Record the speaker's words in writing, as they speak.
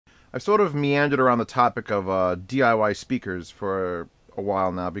I've sort of meandered around the topic of DIY speakers for a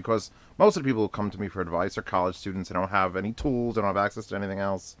while now because most of the people who come to me for advice are college students. They don't have any tools, they don't have access to anything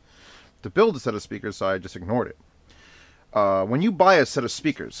else to build a set of speakers, so I just ignored it. When you buy a set of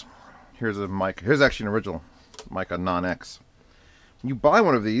speakers, here's a mic. Here's actually an original mic, a non-X. When you buy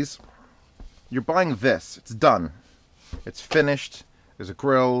one of these, you're buying this. It's done. It's finished. There's a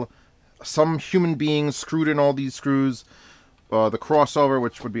grill. Some human being screwed in all these screws. The crossover,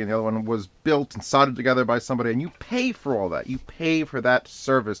 which would be in the other one, was built and soldered together by somebody, and you pay for all that. You pay for that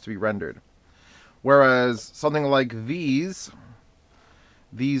service to be rendered. Whereas something like these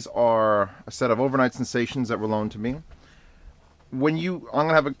are a set of overnight sensations that were loaned to me.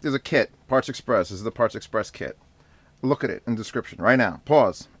 There's a kit, Parts Express. This is the Parts Express kit. Look at it in the description right now.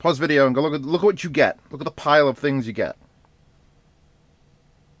 Pause video, and go look at what you get. Look at the pile of things you get.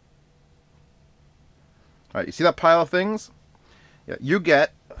 All right, you see that pile of things? Yeah, you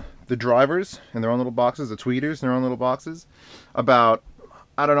get the drivers in their own little boxes, the tweeters in their own little boxes, about,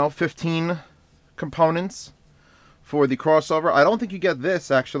 I don't know, 15 components for the crossover. I don't think you get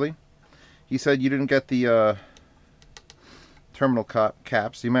this, actually. He said you didn't get the terminal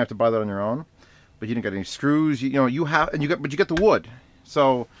caps. You might have to buy that on your own, but you didn't get any screws. But you get the wood.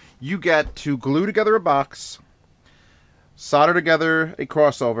 So you get to glue together a box, solder together a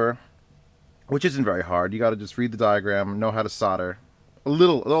crossover, which isn't very hard. You got to just read the diagram, know how to solder. A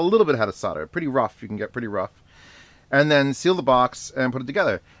little bit how to solder. Pretty rough. You can get pretty rough. And then seal the box and put it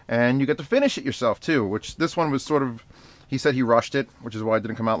together. And you get to finish it yourself too, which this one was sort of, he said he rushed it, which is why it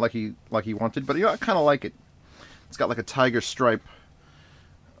didn't come out like he wanted. But I kind of like it. It's got like a tiger stripe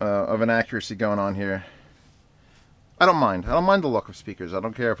of an accuracy going on here. I don't mind. I don't mind the look of speakers. I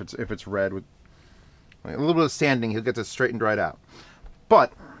don't care if it's red with a little bit of sanding. He'll get this straightened right out.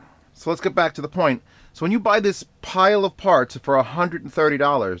 But so let's get back to the point. So when you buy this pile of parts for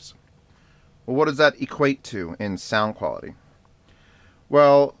 $130, well, what does that equate to in sound quality?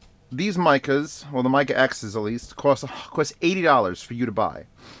 Well, these micas, well, the Mica X's at least, cost $80 for you to buy.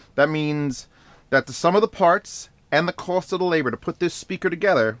 That means that the sum of the parts and the cost of the labor to put this speaker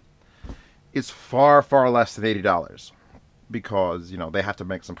together is far, far less than $80. Because, they have to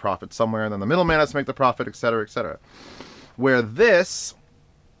make some profit somewhere, and then the middleman has to make the profit, etc., etc. Where this,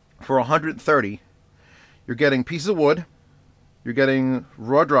 for $130, you're getting pieces of wood, you're getting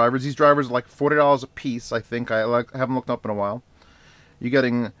raw drivers. These drivers are like $40 a piece, I think. I haven't looked up in a while. You're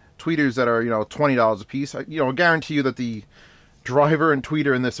getting tweeters that are, $20 a piece. I guarantee you that the driver and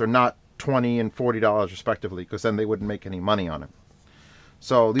tweeter in this are not $20 and $40 respectively, because then they wouldn't make any money on it.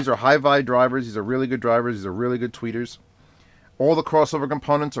 So these are high-value drivers. These are really good drivers. These are really good tweeters. All the crossover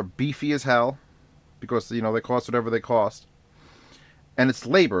components are beefy as hell because, they cost whatever they cost. And it's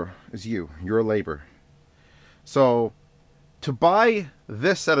labor is your labor. So to buy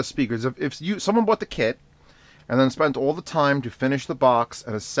this set of speakers, if someone bought the kit and then spent all the time to finish the box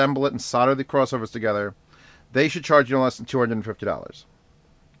and assemble it and solder the crossovers together, they should charge you no less than $250.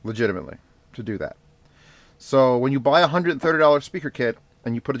 Legitimately, to do that. So when you buy a $130 speaker kit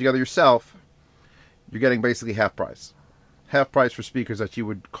and you put it together yourself, you're getting basically half price. Half price for speakers that you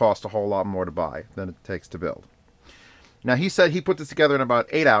would cost a whole lot more to buy than it takes to build. Now, he said he put this together in about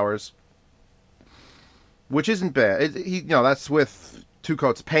 8 hours, which isn't bad. That's with 2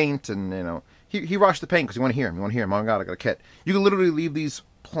 coats of paint, and, he rushed the paint because you want to hear him. Oh, my God, I got a kit. You can literally leave these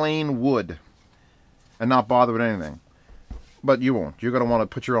plain wood and not bother with anything. But you won't. You're going to want to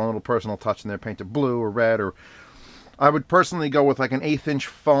put your own little personal touch in there, paint it blue or red, or I would personally go with like an 1/8-inch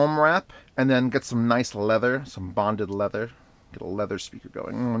foam wrap and then get some nice leather, some bonded leather. Get a leather speaker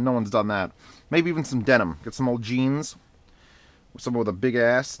going. No one's done that. Maybe even some denim. Get some old jeans. Someone with a big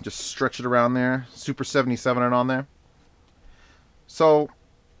ass. Just stretch it around there. Super 77 it on there. So,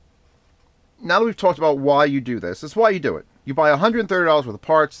 now that we've talked about why you do this, it's why you do it. You buy $130 worth of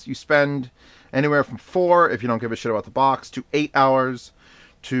parts. You spend anywhere from 4, if you don't give a shit about the box, to 8 hours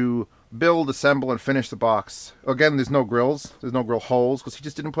to build, assemble, and finish the box. Again, there's no grills. There's no grill holes because he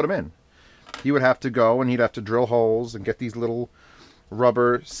just didn't put them in. He would have to go and he'd have to drill holes and get these little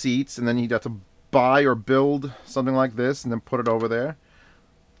rubber seats, and then he'd have to buy or build something like this and then put it over there.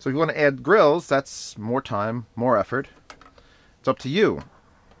 So if you want to add grills, that's more time, more effort. It's up to you.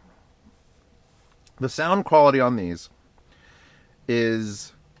 The sound quality on these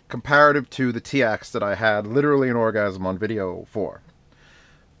is comparative to the TX that I had literally an orgasm on video for.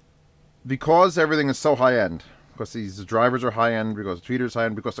 Because everything is so high-end, because these drivers are high-end, because the tweeters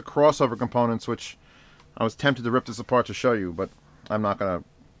high-end, because the crossover components, which I was tempted to rip this apart to show you, but I'm not going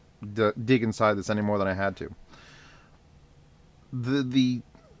to dig inside this any more than I had to. The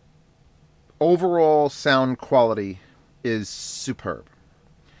overall sound quality is superb.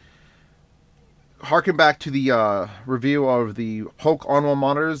 harken back to the review of the Polk on-wall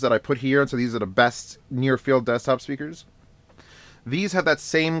monitors that I put here. So these are the best near-field desktop speakers. These have that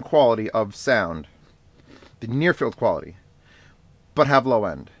same quality of sound, the near-field quality, but have low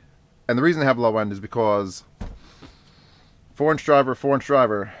end. And the reason they have low end is because 4-inch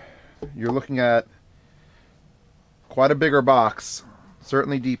driver, you're looking at quite a bigger box,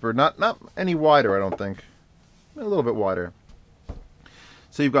 certainly deeper, not any wider, I don't think, a little bit wider.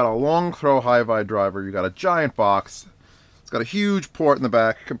 So you've got a long throw hi-fi driver, you've got a giant box, it's got a huge port in the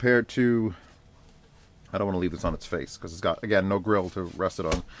back compared to, I don't want to leave this on its face because it's got, again, no grill to rest it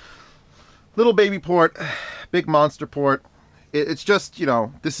on. Little baby port, big monster port. It's just, you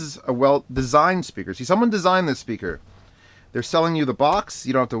know, this is a well-designed speaker. See, someone designed this speaker. They're selling you the box.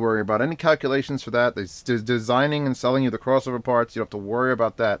 You don't have to worry about any calculations for that. They're designing and selling you the crossover parts. You don't have to worry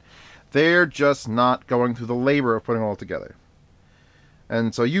about that. They're just not going through the labor of putting it all together.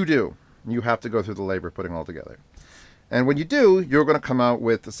 And so you do. You have to go through the labor of putting it all together. And when you do, you're going to come out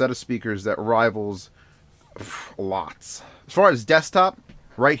with a set of speakers that rivals lots. As far as desktop,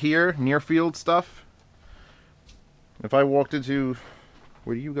 right here, near field stuff, if I walked into...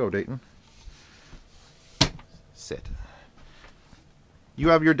 Where do you go, Dayton? Sit. You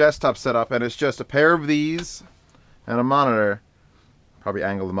have your desktop set up, and it's just a pair of these and a monitor. Probably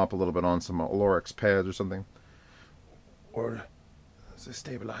angle them up a little bit on some Olorix pads or something. Or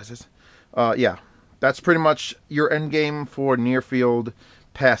stabilizers. Yeah, that's pretty much your end game for near-field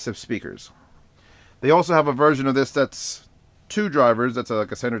passive speakers. They also have a version of this that's 2 drivers. That's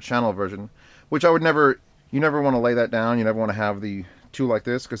like a center channel version, which I would never... You never want to lay that down. You never want to have the 2 like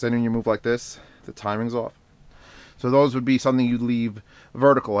this, because then when you move like this, the timing's off. So those would be something you'd leave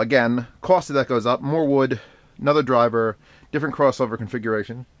vertical. Again, cost of that goes up. More wood, another driver, different crossover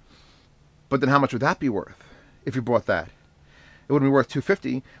configuration. But then how much would that be worth if you bought that? It would be worth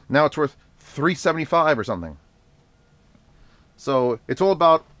 $250. Now it's worth $375 or something. So it's all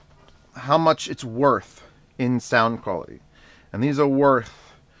about how much it's worth in sound quality. And these are worth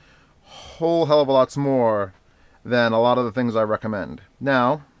whole hell of a lot more than a lot of the things I recommend.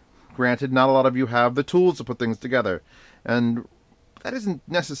 Now, granted, not a lot of you have the tools to put things together, and that isn't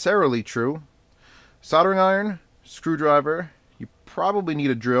necessarily true. Soldering iron, screwdriver, you probably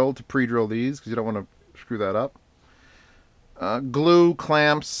need a drill to pre-drill these because you don't want to screw that up. Glue,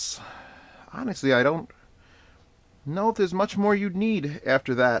 clamps, honestly I don't know if there's much more you'd need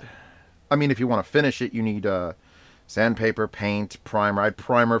after that. I mean, if you want to finish it, you need sandpaper, paint, primer. I'd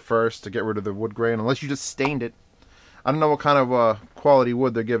primer first to get rid of the wood grain, unless you just stained it. I don't know what kind of quality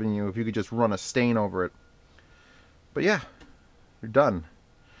wood they're giving you if you could just run a stain over it. But yeah, you're done.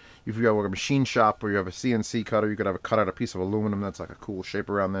 If you have a machine shop where you have a CNC cutter, you could have cut out a piece of aluminum that's like a cool shape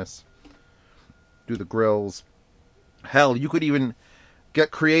around this. Do the grills. Hell, you could even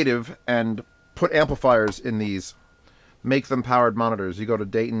get creative and put amplifiers in these. Make them powered monitors. You go to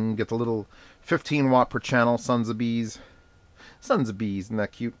Dayton, get the little 15 watt per channel Sons of Bees. Sons of Bees, isn't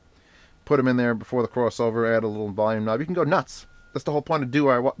that cute? Put them in there before the crossover, add a little volume knob. You can go nuts. That's the whole point of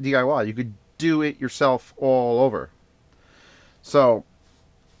DIY. You could do it yourself all over. So,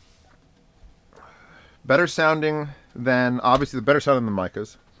 better sounding than, obviously the better sounding than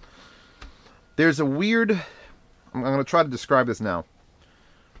Micah's. There's a weird, I'm going to try to describe this now.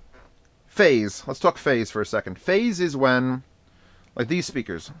 Phase. Let's talk phase for a second. Phase is when, like these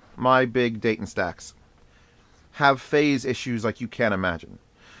speakers, my big Dayton stacks, have phase issues like you can't imagine.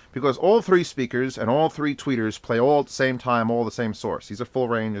 Because all 3 speakers and all 3 tweeters play all at the same time, all the same source. These are full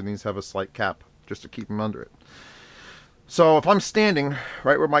range and these have a slight cap just to keep them under it. So if I'm standing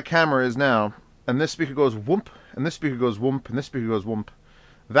right where my camera is now, and this speaker goes whoomp, and this speaker goes whoomp, and this speaker goes whoomp,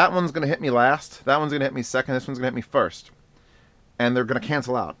 that one's going to hit me last, that one's going to hit me second, this one's going to hit me first. And they're going to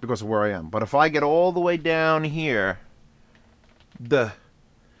cancel out because of where I am. But if I get all the way down here, then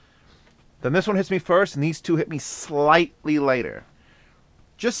this one hits me first, and these 2 hit me slightly later.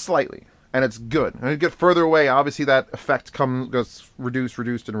 Just slightly. And it's good. And as you get further away, obviously that effect goes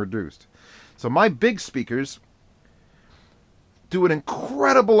reduced, and reduced. So my big speakers do an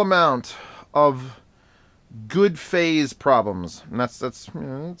incredible amount of good phase problems. And that's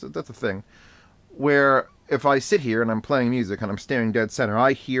a thing. Where if I sit here and I'm playing music and I'm staring dead center,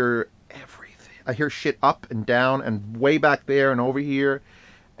 I hear everything. I hear shit up and down and way back there and over here.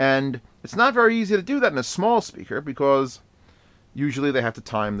 And it's not very easy to do that in a small speaker because usually they have to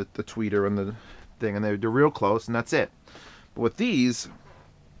time the tweeter and the thing, and they're real close, and that's it. But with these,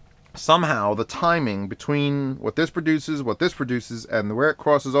 somehow the timing between what this produces, and where it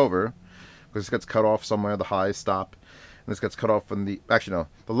crosses over, because this gets cut off somewhere, the highs stop, and this gets cut off when the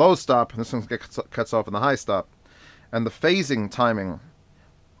lows stop, and this one cuts off in the high stop, and the phasing timing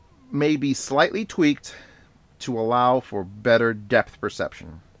may be slightly tweaked to allow for better depth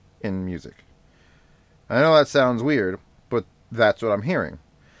perception in music. I know that sounds weird, but that's what I'm hearing.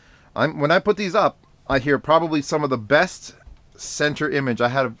 When I put these up, I hear probably some of the best center image I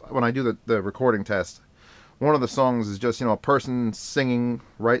had when I do the recording test. One of the songs is just, a person singing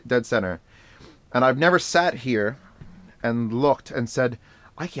right dead center. And I've never sat here and looked and said,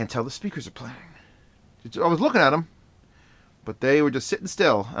 I can't tell the speakers are playing. I was looking at them, but they were just sitting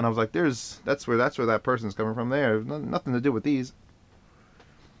still. And I was like, that's where that person's coming from there. Nothing to do with these.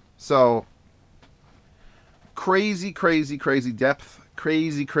 So, crazy, crazy, crazy depth.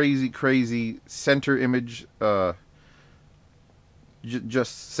 Crazy, crazy, crazy center image.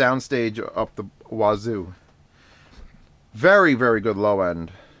 Just soundstage up the wazoo. Very, very good low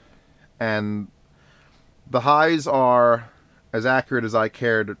end. And the highs are as accurate as I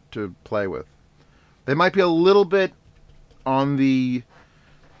care to play with. They might be a little bit on the,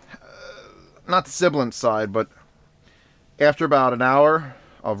 not sibilant side, but after about an hour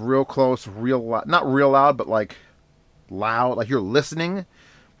of real close, not real loud, but like loud, like you're listening,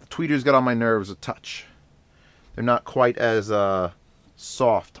 the tweeters get on my nerves a touch. They're not quite as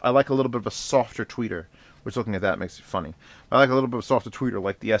soft. I like a little bit of a softer tweeter, which looking at that makes it funny. I like a little bit of a softer tweeter,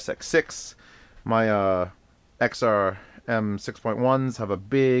 like the SX6. My XRM 6.1s have a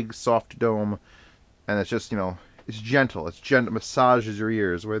big soft dome, and it's just, it's gentle. It's gentle, massages your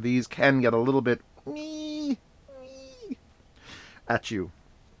ears, where these can get a little bit at you.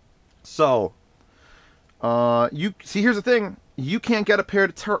 So, you see, here's the thing. You can't get a pair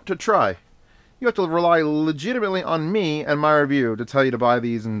to try. You have to rely legitimately on me and my review to tell you to buy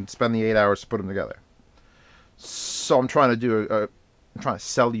these and spend the 8 hours to put them together. So I'm trying to I'm trying to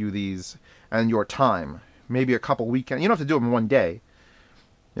sell you these and your time. Maybe a couple weekends. You don't have to do them in one day.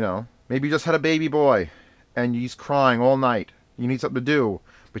 Maybe you just had a baby boy and he's crying all night. You need something to do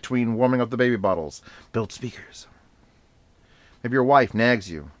between warming up the baby bottles. Build speakers. Maybe your wife nags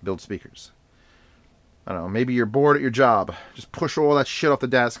you. Build speakers. I don't know. Maybe you're bored at your job. Just push all that shit off the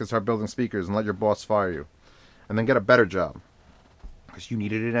desk and start building speakers and let your boss fire you. And then get a better job. Because you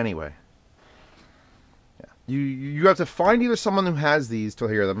needed it anyway. Yeah. You have to find either someone who has these to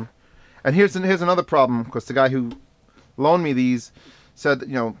hear them. And here's another problem. Because the guy who loaned me these said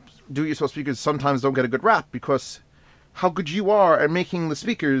that, do-it-yourself speakers sometimes don't get a good rap. Because how good you are at making the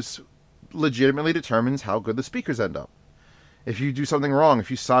speakers legitimately determines how good the speakers end up. If you do something wrong,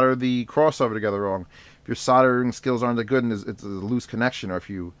 if you solder the crossover together wrong, if your soldering skills aren't that good and it's a loose connection, or if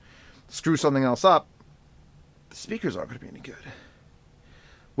you screw something else up, the speakers aren't going to be any good.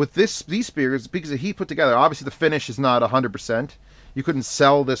 With these speakers that he put together, obviously the finish is not 100%. You couldn't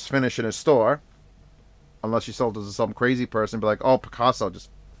sell this finish in a store, unless you sold it to some crazy person and be like, oh, Picasso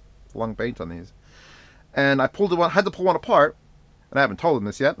just flung paint on these. And I had to pull one apart, and I haven't told him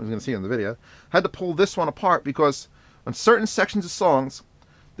this yet, I'm going to see it in the video. I had to pull this one apart because on certain sections of songs,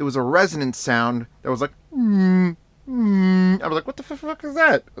 there was a resonance sound that was like, I was like, what the fuck is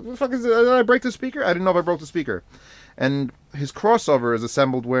that? What the fuck is it? Did I break the speaker? I didn't know if I broke the speaker. And his crossover is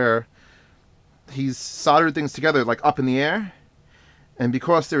assembled where he's soldered things together, like up in the air. And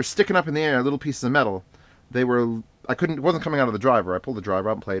because they were sticking up in the air, little pieces of metal, it wasn't coming out of the driver. I pulled the driver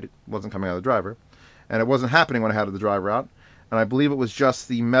out and played it. It wasn't coming out of the driver. And it wasn't happening when I had the driver out. And I believe it was just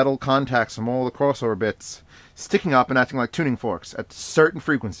the metal contacts from all the crossover bits sticking up and acting like tuning forks at certain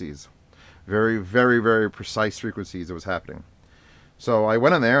frequencies. Very, very, very precise frequencies it was happening. So I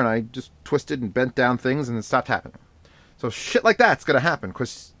went in there and I just twisted and bent down things and it stopped happening. So shit like that's going to happen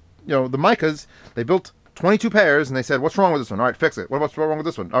because, the micas, they built 22 pairs and they said, what's wrong with this one? All right, fix it. What's wrong with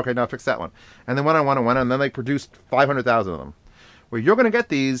this one? Okay, now fix that one. And then went on, and then they produced 500,000 of them. Where you're going to get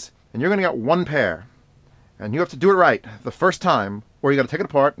these and you're going to get one pair. And you have to do it right the first time, or you got to take it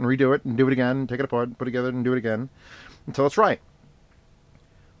apart and redo it and do it again, take it apart, and put it together and do it again until it's right.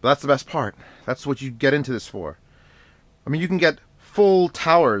 But that's the best part. That's what you get into this for. I mean, you can get full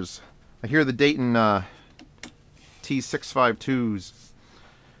towers. I hear the Dayton T652s.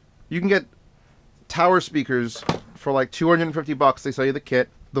 You can get tower speakers for like $250. They sell you the kit,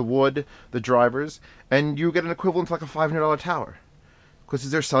 the wood, the drivers, and you get an equivalent to like a $500 tower. Because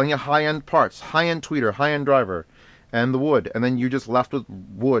they're selling you high-end parts, high-end tweeter, high-end driver, and the wood. And then you're just left with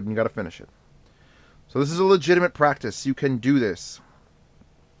wood and you got to finish it. So this is a legitimate practice. You can do this.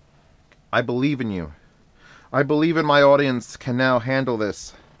 I believe in you. I believe in my audience can now handle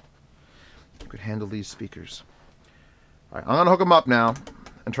this. You could handle these speakers. All right, I'm going to hook them up now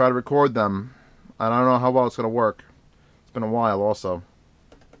and try to record them. I don't know how well it's going to work. It's been a while also.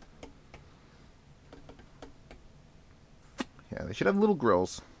 Yeah, they should have little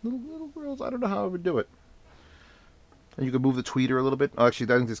grills. Little grills. I don't know how I would do it. And you can move the tweeter a little bit. Oh,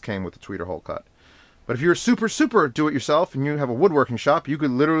 actually, I think this came with the tweeter hole cut. But if you're super do-it-yourself and you have a woodworking shop, you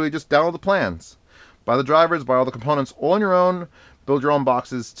could literally just download the plans. Buy the drivers, buy all the components all on your own, build your own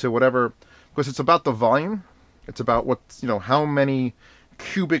boxes to whatever. Because it's about the volume. It's about what, how many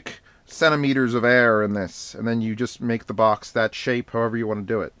cubic centimeters of air in this. And then you just make the box that shape however you want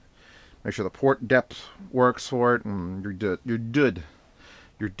to do it. Make sure the port depth works for it, and you're good. You're good.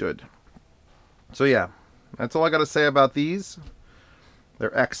 You're good. So yeah, that's all I got to say about these.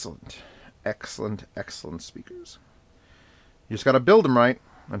 They're excellent. Excellent speakers. You just got to build them right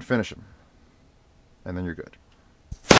and finish them. And then you're good.